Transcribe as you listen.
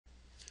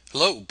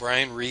Hello,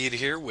 Brian Reed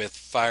here with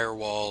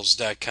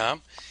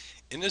Firewalls.com.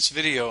 In this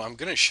video, I'm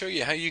going to show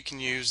you how you can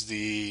use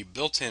the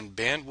built-in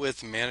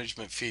bandwidth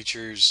management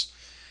features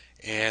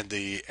and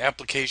the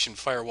application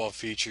firewall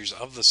features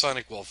of the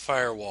SonicWALL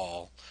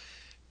firewall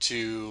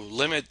to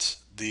limit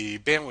the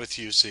bandwidth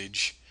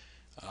usage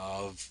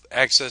of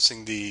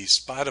accessing the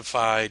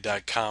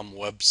Spotify.com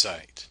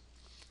website.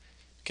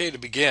 Okay, to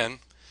begin,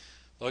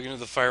 log into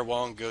the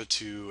firewall and go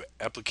to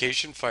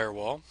Application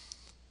Firewall.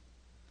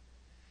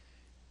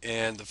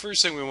 And the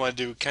first thing we want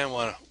to do, we kind of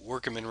want to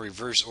work them in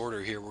reverse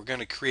order here. We're going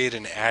to create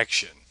an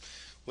action.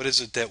 What is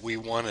it that we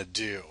want to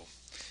do?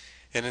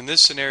 And in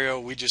this scenario,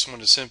 we just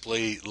want to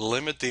simply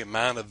limit the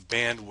amount of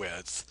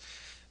bandwidth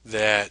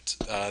that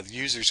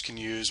users can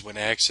use when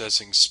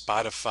accessing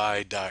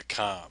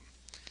Spotify.com.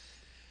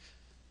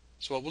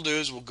 So what we'll do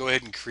is we'll go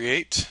ahead and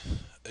create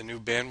a new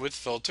bandwidth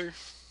filter.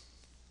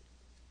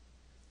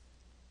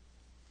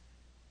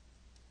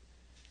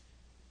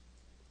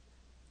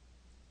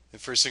 The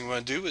first thing we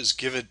want to do is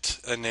give it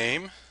a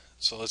name.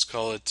 So let's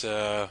call it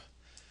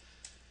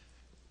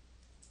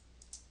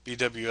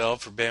BWL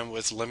for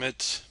bandwidth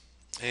limit,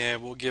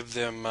 and we'll give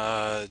them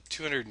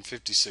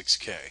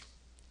 256K.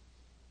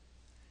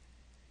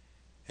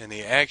 And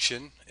the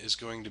action is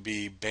going to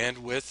be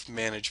bandwidth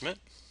management.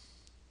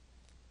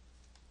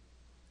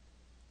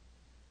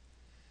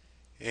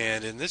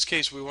 And in this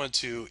case, we want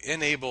to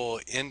enable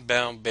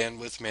inbound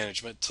bandwidth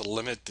management to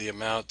limit the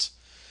amount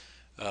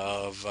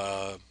of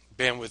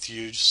bandwidth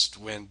used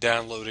when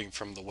downloading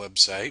from the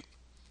website.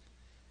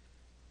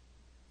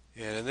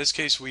 And in this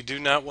case, we do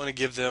not want to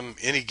give them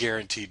any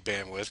guaranteed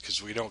bandwidth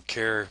because we don't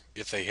care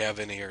if they have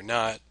any or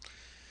not,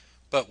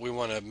 but we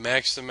want to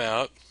max them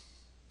out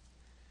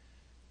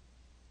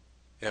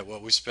at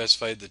what we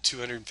specified, the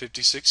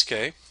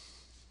 256K.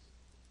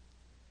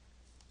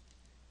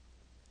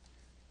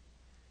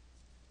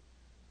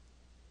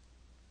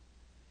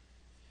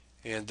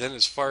 And then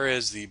as far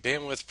as the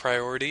bandwidth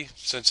priority,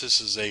 since this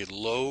is a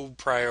low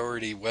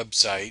priority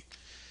website,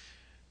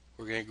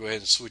 we're going to go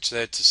ahead and switch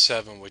that to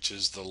 7, which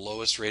is the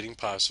lowest rating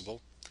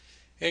possible.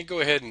 And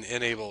go ahead and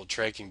enable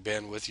tracking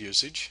bandwidth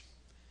usage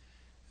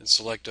and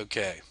select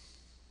OK.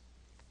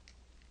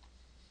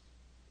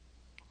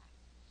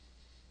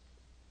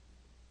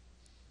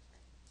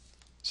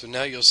 So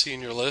now you'll see in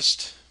your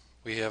list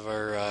we have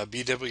our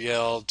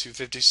BWL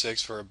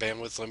 256 for a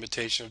bandwidth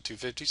limitation of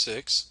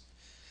 256.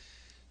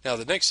 Now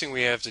the next thing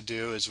we have to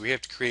do is we have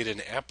to create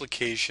an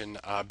application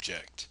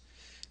object.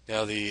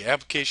 Now the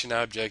application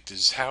object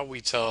is how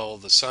we tell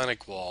the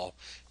SonicWALL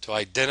to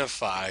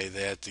identify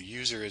that the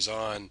user is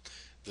on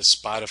the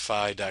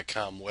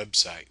Spotify.com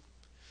website.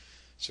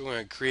 So we're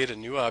going to create a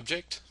new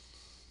object,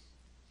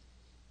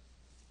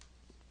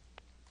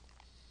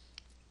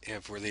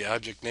 and for the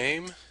object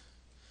name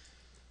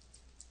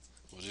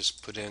we'll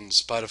just put in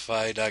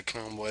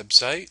Spotify.com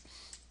website.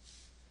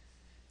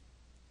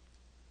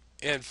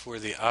 And for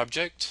the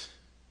object,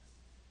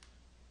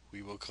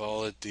 we will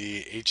call it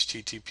the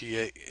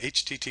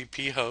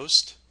HTTP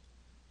host.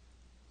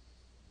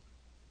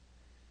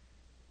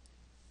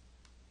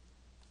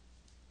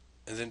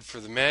 And then for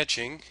the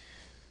matching,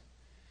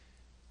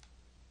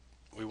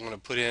 we want to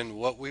put in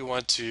what we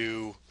want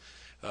the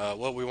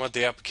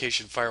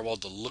application firewall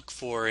to look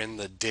for in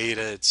the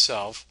data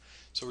itself.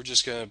 So we're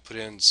just going to put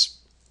in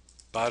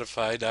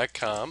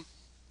Spotify.com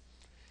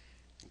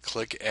and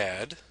click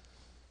Add.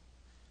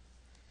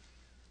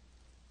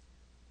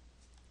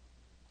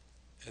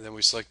 And then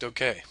we select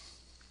OK.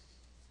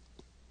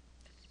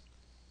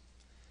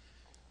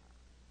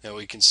 Now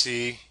we can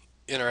see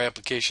in our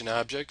application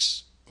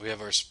objects we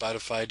have our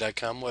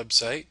Spotify.com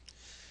website.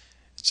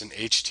 It's an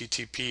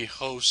HTTP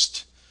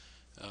host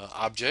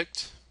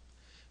object.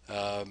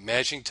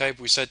 Matching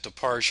type we set to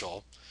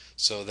partial,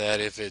 so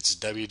that if it's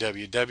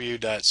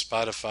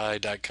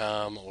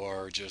www.spotify.com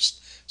or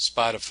just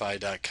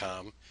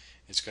spotify.com,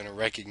 it's going to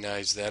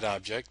recognize that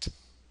object.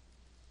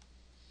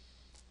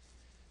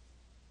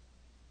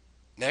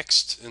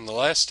 Next, in the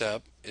last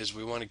step, is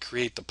we want to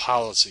create the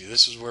policy.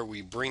 This is where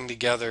we bring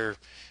together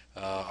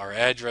our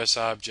address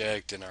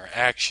object and our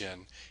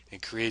action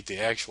and create the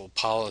actual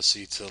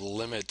policy to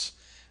limit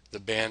the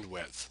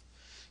bandwidth.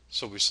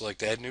 So we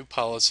select Add New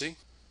Policy.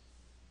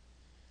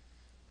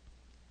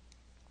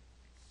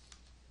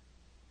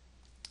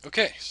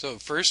 Okay, so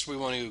first we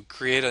want to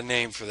create a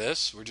name for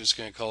this. We're just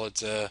going to call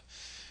it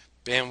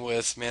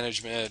Bandwidth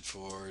Management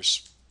for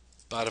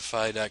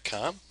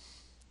Spotify.com.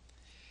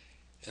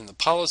 And the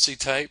policy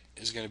type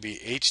is going to be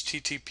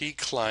HTTP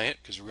client,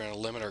 because we're going to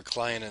limit our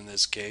client in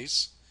this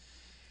case.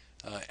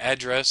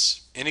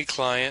 Address, any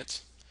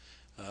client.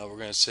 We're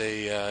going to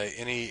say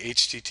any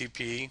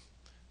HTTP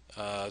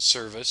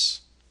service.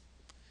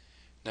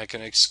 Not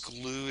going to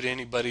exclude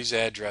anybody's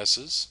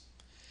addresses.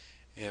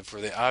 And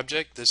for the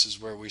object, this is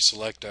where we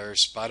select our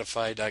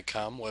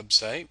Spotify.com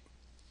website.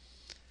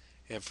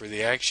 And for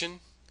the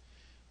action,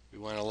 we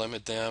want to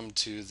limit them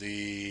to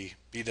the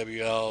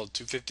BWL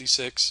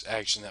 256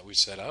 action that we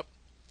set up.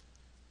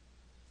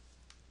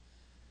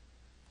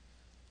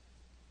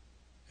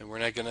 And we're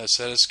not going to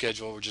set a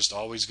schedule, we're just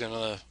always going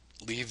to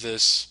leave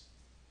this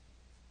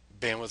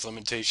bandwidth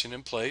limitation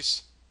in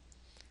place.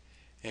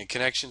 And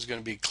connection is going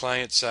to be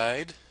client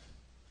side.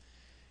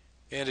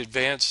 And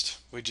advanced,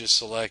 we just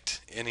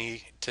select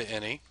any to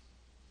any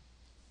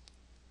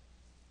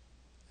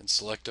and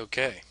select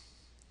OK.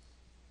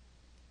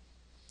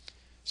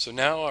 So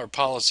now our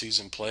policy is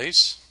in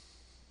place.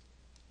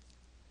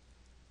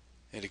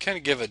 And to kind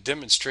of give a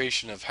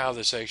demonstration of how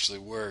this actually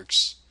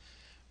works,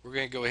 we're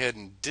going to go ahead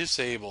and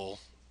disable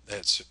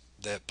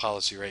that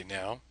policy right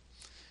now.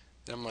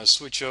 Then I'm going to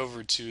switch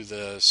over to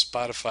the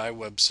Spotify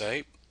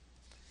website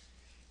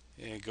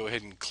and go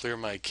ahead and clear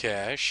my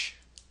cache.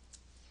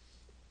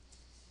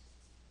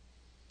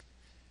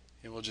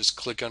 And we'll just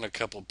click on a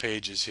couple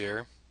pages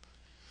here.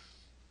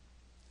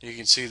 You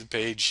can see the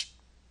page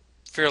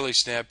fairly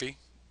snappy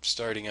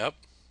starting up.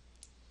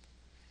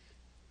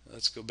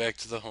 Let's go back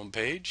to the home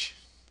page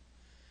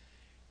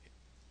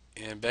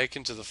and back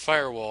into the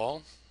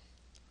firewall.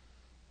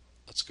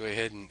 Let's go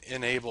ahead and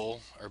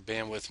enable our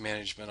bandwidth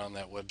management on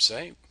that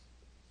website.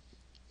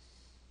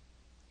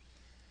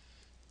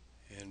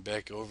 And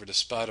back over to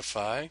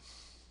Spotify.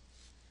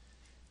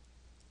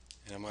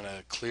 And I'm going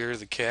to clear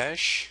the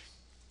cache.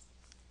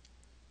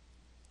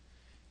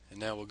 And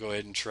now we'll go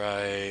ahead and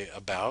try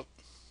About.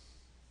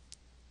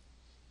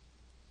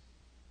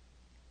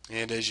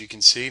 And as you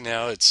can see,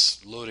 now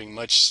it's loading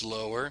much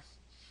slower.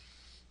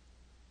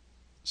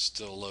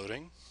 Still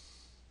loading.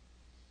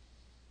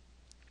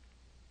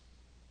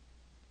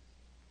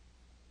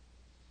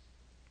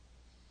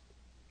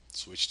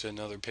 Switch to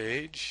another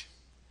page.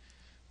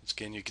 Once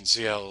again, you can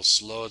see how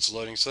slow it's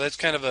loading. So that's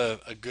kind of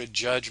a good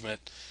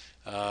judgment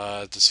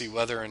to see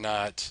whether or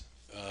not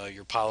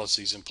your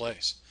policy is in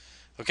place.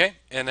 Okay,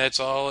 and that's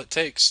all it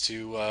takes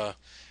to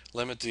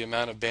limit the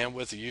amount of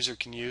bandwidth a user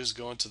can use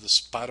going to the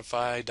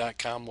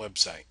Spotify.com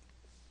website.